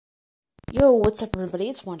Yo, what's up everybody,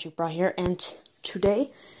 it's Bra here, and today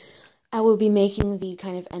I will be making the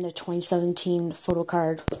kind of end of 2017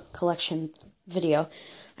 Photocard Collection video.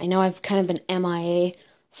 I know I've kind of been MIA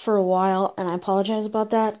for a while, and I apologize about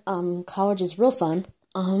that. College is real fun,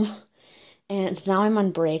 and now I'm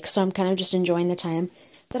on break, so I'm kind of just enjoying the time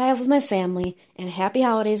that I have with my family, and happy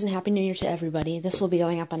holidays and happy New Year to everybody. This will be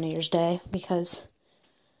going up on New Year's Day, because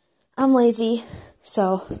I'm lazy,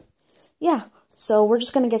 so yeah. So we're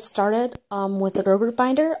just going to get started with the Grow Group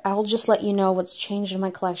binder. I'll just let you know what's changed in my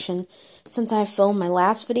collection since I filmed my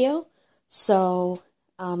last video. So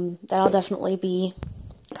that'll definitely be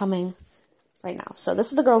coming right now. So this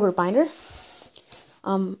is the Grow Group binder.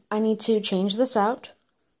 I need to change this out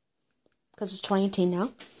because it's 2018 now.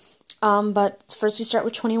 But first we start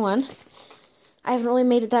with 21. I haven't really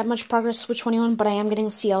made that much progress with 21, but I am getting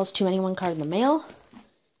CL's 291 card in the mail.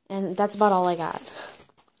 And that's about all I got.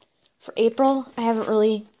 For April, I haven't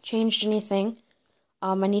really changed anything.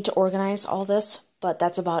 I need to organize all this, but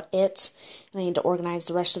that's about it. And I need to organize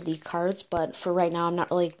the rest of the cards, but for right now, I'm not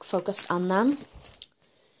really focused on them.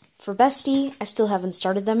 For Bestie, I still haven't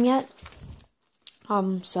started them yet.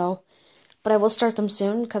 But I will start them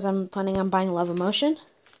soon, because I'm planning on buying Love Emotion.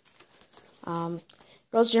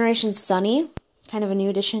 Girls' Generation Sunny, kind of a new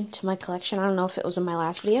addition to my collection. I don't know if it was in my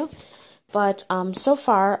last video. But so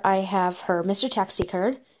far, I have her Mr. Taxi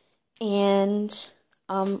card. And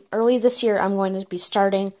early this year, I'm going to be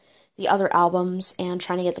starting the other albums and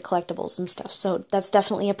trying to get the collectibles and stuff. So that's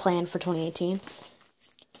definitely a plan for 2018.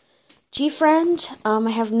 G-Friend, I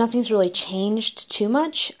have nothing's really changed too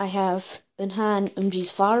much. I have Unha and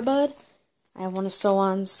Umji's Flower Bud. I have one of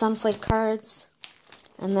So-On's Sunflake cards.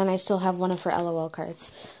 And then I still have one of her LOL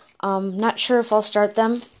cards. Not sure if I'll start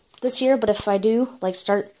them this year, but if I do,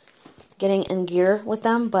 start getting in gear with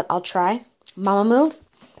them, but I'll try. Mamamoo.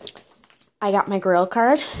 I got my Grail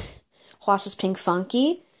card, Hwasa's Pink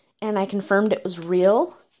Funky, and I confirmed it was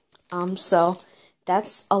real, so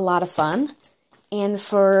that's a lot of fun. And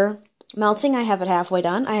for Melting, I have it halfway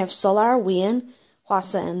done. I have Solar, Wien,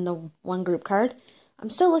 Hwasa, and the one group card. I'm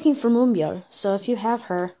still looking for Moonbyul, so if you have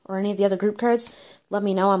her, or any of the other group cards, let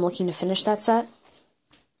me know. I'm looking to finish that set.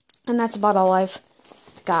 And that's about all I've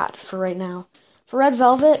got for right now. For Red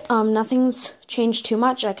Velvet, nothing's changed too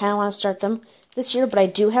much. I kind of want to start them this year, but I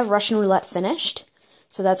do have Russian Roulette finished,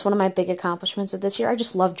 so that's one of my big accomplishments of this year. I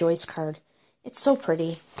just love Joy's card. It's so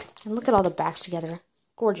pretty, and look at all the backs together.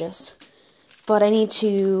 Gorgeous. But I need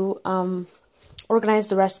to organize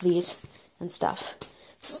the rest of these and stuff.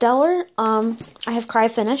 Stellar, I have Cry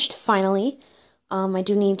finished, finally. I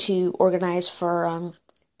do need to organize for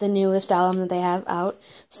the newest album that they have out,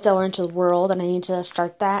 Stellar Into the World, and I need to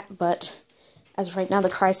start that, but as of right now, the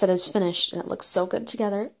Cry set is finished, and it looks so good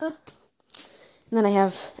together. And then I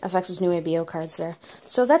have FX's new ABO cards there.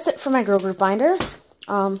 So that's it for my Grow Group binder.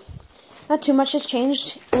 Not too much has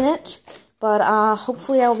changed in it, but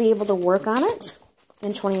hopefully I'll be able to work on it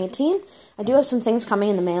in 2018. I do have some things coming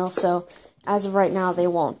in the mail, so as of right now, they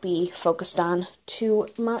won't be focused on too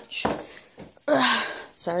much.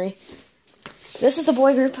 Sorry. This is the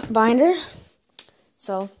Boy Group binder,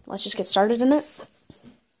 so let's just get started in it.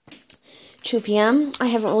 2 p.m. I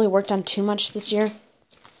haven't really worked on too much this year.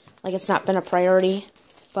 It's not been a priority,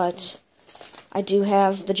 but I do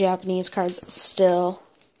have the Japanese cards still.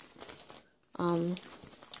 I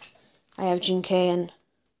have Junkei and,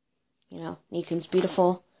 Nikun's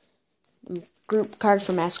Beautiful. The group card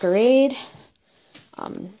for Masquerade.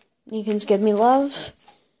 Nikun's Give Me Love.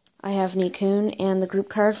 I have Nikun and the group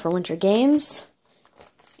card for Winter Games.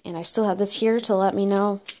 And I still have this here to let me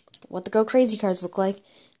know what the Go Crazy cards look like.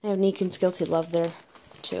 I have Nikun's Guilty Love there,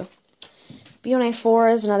 too. B1A 4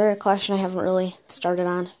 is another collection I haven't really started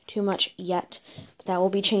on too much yet, but that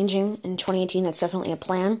will be changing in 2018. That's definitely a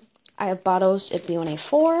plan. I have Bados at B1A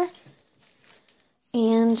 4,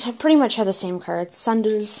 and I pretty much have the same cards.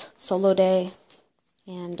 Sundu's Solo Day,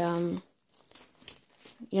 and,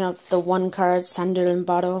 the one card, Sandu and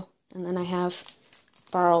Bado, and then I have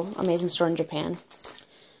Borrow Amazing Store in Japan.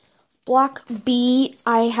 Block B,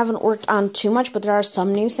 I haven't worked on too much, but there are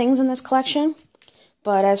some new things in this collection.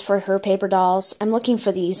 But as for her paper dolls, I'm looking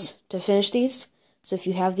for these to finish these. So if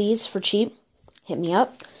you have these for cheap, hit me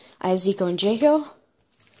up. I have Zico and Jaco.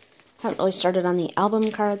 Haven't really started on the album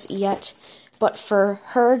cards yet. But for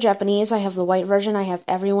her, Japanese, I have the white version. I have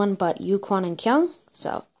everyone but Yukwon and Kyung.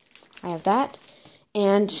 So I have that.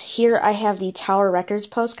 And here I have the Tower Records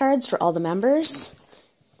postcards for all the members.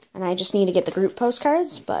 And I just need to get the group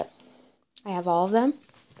postcards, but I have all of them.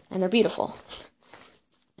 And they're beautiful.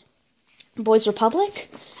 Boys Republic,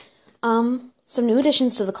 some new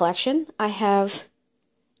additions to the collection. I have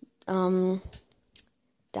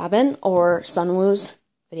Dabin or Sunwoo's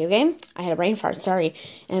video game. I had a brain fart, sorry.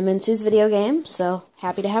 And Minsu's video game, so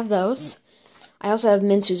happy to have those. I also have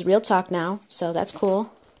Minsu's Real Talk now, so that's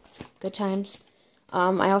cool. Good times.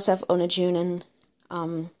 I also have Onajun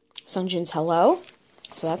and Sungjun's Hello,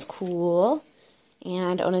 so that's cool.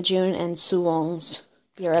 And Onajun and Suwong's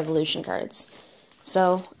Your Evolution cards.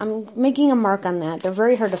 So I'm making a mark on that. They're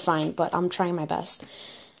very hard to find, but I'm trying my best.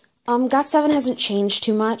 GOT7 hasn't changed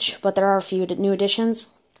too much, but there are a few new additions.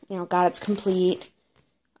 You know, God It's Complete.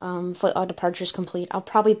 Footlaw Departure's complete. I'll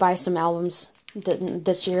probably buy some albums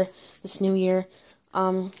this year, this new year.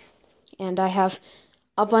 And I have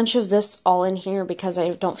a bunch of this all in here because I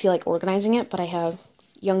don't feel like organizing it, but I have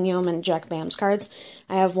Young Yum and Jack Bam's cards.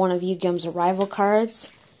 I have one of Yu Gyum's Arrival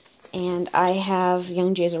cards, and I have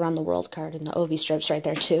Young Jay's Around the World card and the Obi strips right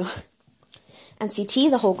there too. NCT,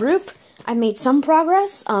 the whole group. I made some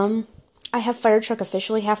progress. I have Fire Truck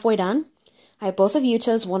officially halfway done. I have both of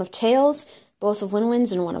Yuta's, one of Tails, both of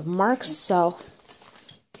Winwin's, and one of Mark's, so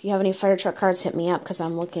if you have any Fire Truck cards, hit me up, because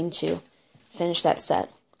I'm looking to finish that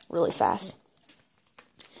set really fast.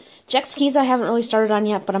 Jack's Keys I haven't really started on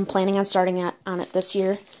yet, but I'm planning on starting on it this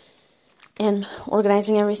year and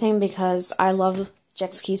organizing everything because I love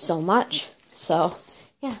Jack's Keys so much. So,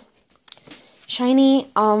 yeah. Shiny,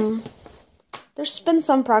 there's been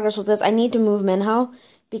some progress with this. I need to move Minho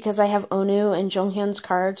because I have Onu and Jonghyun's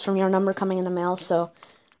cards from Your Number coming in the mail, so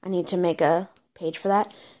I need to make a page for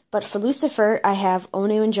that. But for Lucifer, I have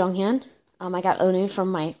Onu and Jonghyun. I got Onu from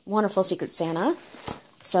my wonderful Secret Santa,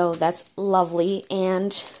 so that's lovely.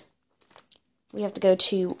 And we have to go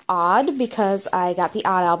to Odd because I got the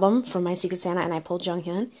Odd album from my Secret Santa and I pulled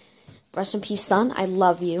Jonghyun. Rest in peace, son. I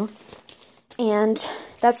love you. And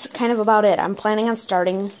that's kind of about it. I'm planning on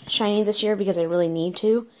starting Shiny this year because I really need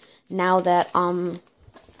to. Now that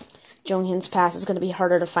Jonghyun's passed, it's going to be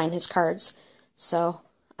harder to find his cards. So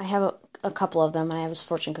I have a couple of them, and I have his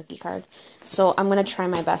Fortune Cookie card. So I'm going to try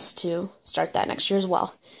my best to start that next year as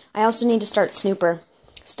well. I also need to start Snooper.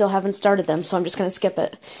 Still haven't started them, so I'm just going to skip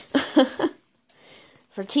it.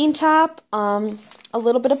 For Teen Top, a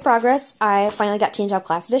little bit of progress. I finally got Teen Top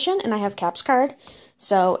Class Edition, and I have Cap's card.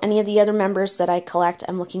 So any of the other members that I collect,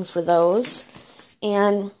 I'm looking for those.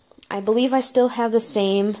 And I believe I still have the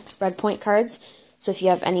same Red Point cards. So if you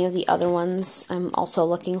have any of the other ones, I'm also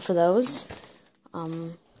looking for those.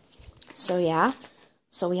 So yeah.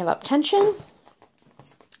 So we have Up Tension.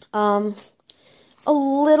 A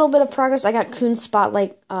little bit of progress. I got Kuhn's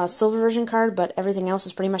Spotlight Silver version card, but everything else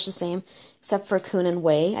is pretty much the same, except for Kuhn and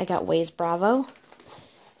Wei. I got Wei's Bravo.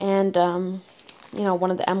 And, you know,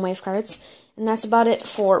 one of the M-Wave cards. And that's about it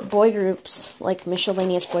for boy groups, like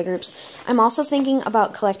miscellaneous boy groups. I'm also thinking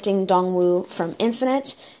about collecting Dongwoo from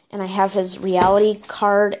Infinite, and I have his reality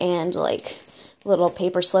card and, like, little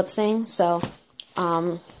paper slip thing. So,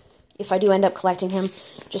 if I do end up collecting him,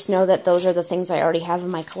 just know that those are the things I already have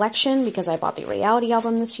in my collection because I bought the reality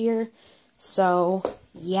album this year. So,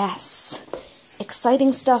 yes.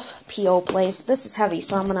 Exciting stuff, P.O. Place. This is heavy,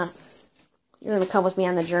 so you're gonna come with me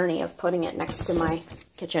on the journey of putting it next to my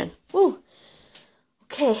kitchen. Woo!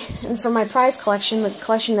 Okay, and for my prize collection, the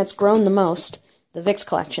collection that's grown the most, the Vicks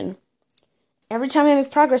collection. Every time I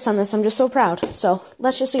make progress on this, I'm just so proud. So,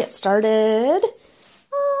 let's just get started.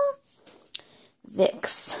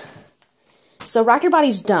 Vicks. So, Rock Your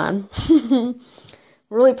Body's done.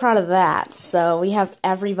 Really proud of that. So, we have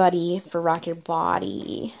everybody for Rock Your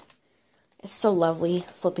Body. It's so lovely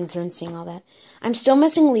flipping through and seeing all that. I'm still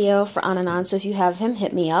missing Leo for On and On, so if you have him,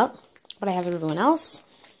 hit me up. But I have everyone else.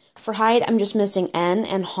 For Hyde, I'm just missing N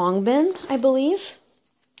and Hongbin, I believe.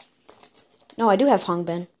 No, I do have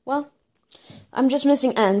Hongbin. Well, I'm just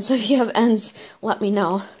missing N, so if you have N's, let me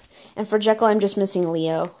know. And for Jekyll, I'm just missing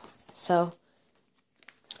Leo. So,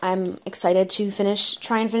 I'm excited to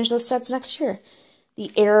try and finish those sets next year.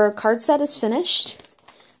 The Error card set is finished.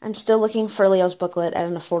 I'm still looking for Leo's booklet at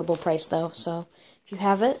an affordable price, though. So, if you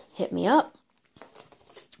have it, hit me up.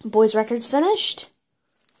 Boys Records finished.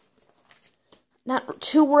 Not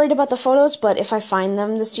too worried about the photos, but if I find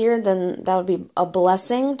them this year, then that would be a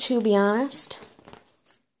blessing, to be honest.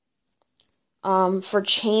 For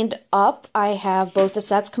Chained Up, I have both the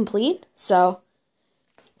sets complete. So,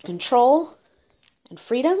 Control and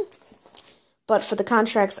Freedom. But for the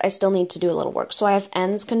contracts, I still need to do a little work. So I have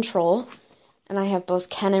N's Control, and I have both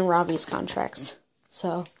Ken and Ravi's contracts.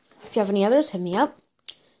 So, if you have any others, hit me up.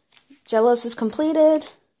 Jealous is completed.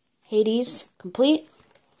 Hades, complete.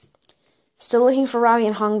 Still looking for Ravi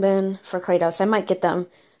and Hongbin for Kratos. I might get them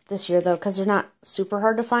this year, though, because they're not super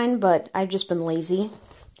hard to find, but I've just been lazy.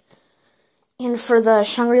 And for the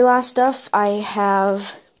Shangri-La stuff, I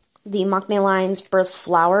have the Maknae Line's Birth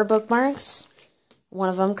Flower bookmarks. One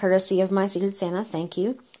of them courtesy of my Secret Santa, thank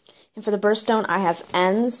you. And for the birthstone, I have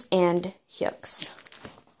ends and hooks.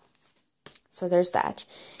 So there's that.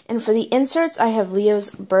 And for the inserts, I have Leo's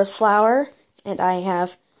birth flower, and I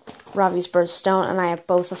have Ravi's birthstone, and I have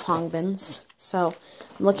both of Hongbin's. So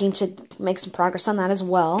I'm looking to make some progress on that as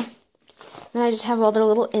well. Then I just have all their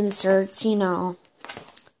little inserts, you know.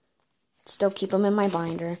 Still keep them in my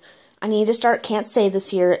binder. I need to start Can't Say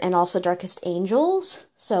this year and also Darkest Angels.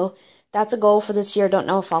 So that's a goal for this year. Don't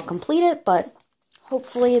know if I'll complete it, but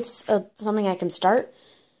hopefully it's something I can start.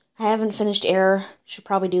 I haven't finished Air. Should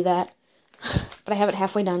probably do that. But I have it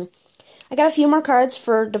halfway done. I got a few more cards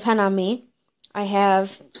for Depend on Me. I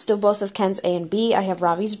have still both of Ken's A and B. I have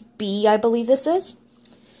Ravi's B, I believe this is.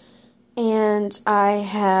 And I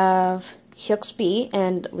have Hyuk's B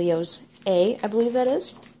and Leo's A, I believe that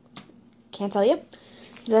is. Can't tell you.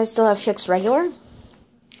 Then I still have Hyuk's regular.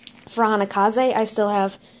 For Hanakaze, I still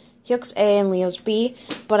have Hyuk's A and Leo's B,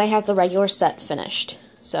 but I have the regular set finished.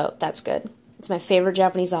 So that's good. It's my favorite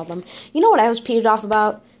Japanese album. You know what I was peeved off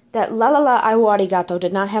about? That La La La Ai Wa Arigato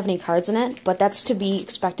did not have any cards in it, but that's to be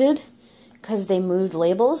expected because they moved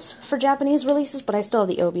labels for Japanese releases, but I still have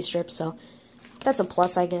the Obi strip, so that's a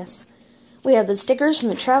plus, I guess. We have the stickers from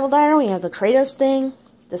the travel diary, we have the Kratos thing,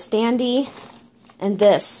 the standee, and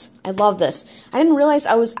this. I love this. I didn't realize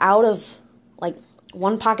I was out of, like,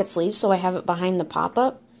 one pocket sleeve, so I have it behind the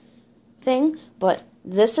pop-up thing, but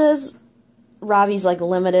this is Ravi's, like,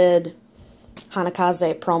 limited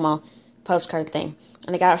Hanakaze promo postcard thing.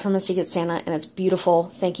 And I got it from a Secret Santa, and it's beautiful.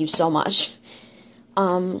 Thank you so much.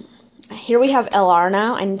 Here we have LR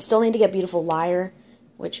now. I still need to get Beautiful Liar,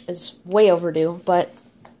 which is way overdue. But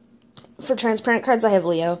for transparent cards, I have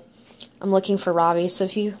Leo. I'm looking for Ravi, so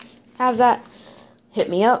if you have that, hit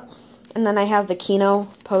me up. And then I have the Kino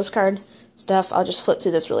postcard stuff. I'll just flip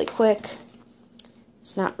through this really quick.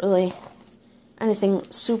 It's not really anything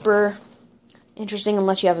super interesting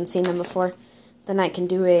unless you haven't seen them before. Then I can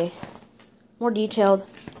do a more detailed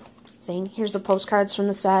thing. Here's the postcards from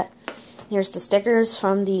the set. Here's the stickers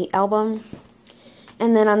from the album.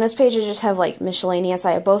 And then on this page I just have like miscellaneous.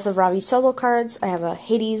 I have both of Ravi's solo cards. I have a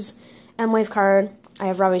Hades M-Wave card. I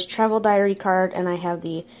have Ravi's travel diary card. And I have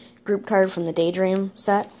the group card from the Daydream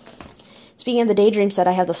set. Speaking of the Daydream set,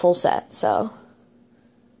 I have the full set. So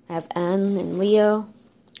I have N and Leo.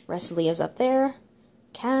 Rest of Leo's up there.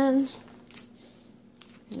 Ken.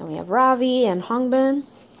 And then we have Ravi and Hongbin.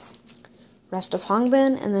 Rest of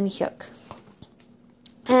Hongbin, and then Hyuk.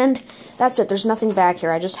 And that's it. There's nothing back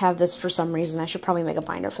here. I just have this for some reason. I should probably make a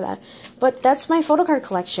binder for that. But that's my Photocard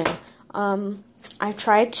collection. I've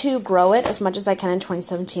tried to grow it as much as I can in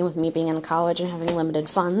 2017 with me being in college and having limited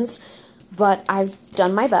funds. But I've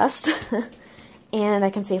done my best. And I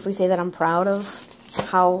can safely say that I'm proud of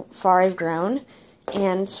how far I've grown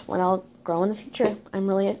and what I'll grow in the future. I'm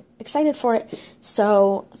really excited for it.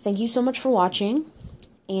 So thank you so much for watching.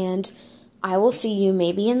 And I will see you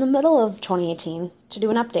maybe in the middle of 2018 to do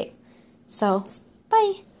an update. So,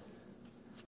 bye!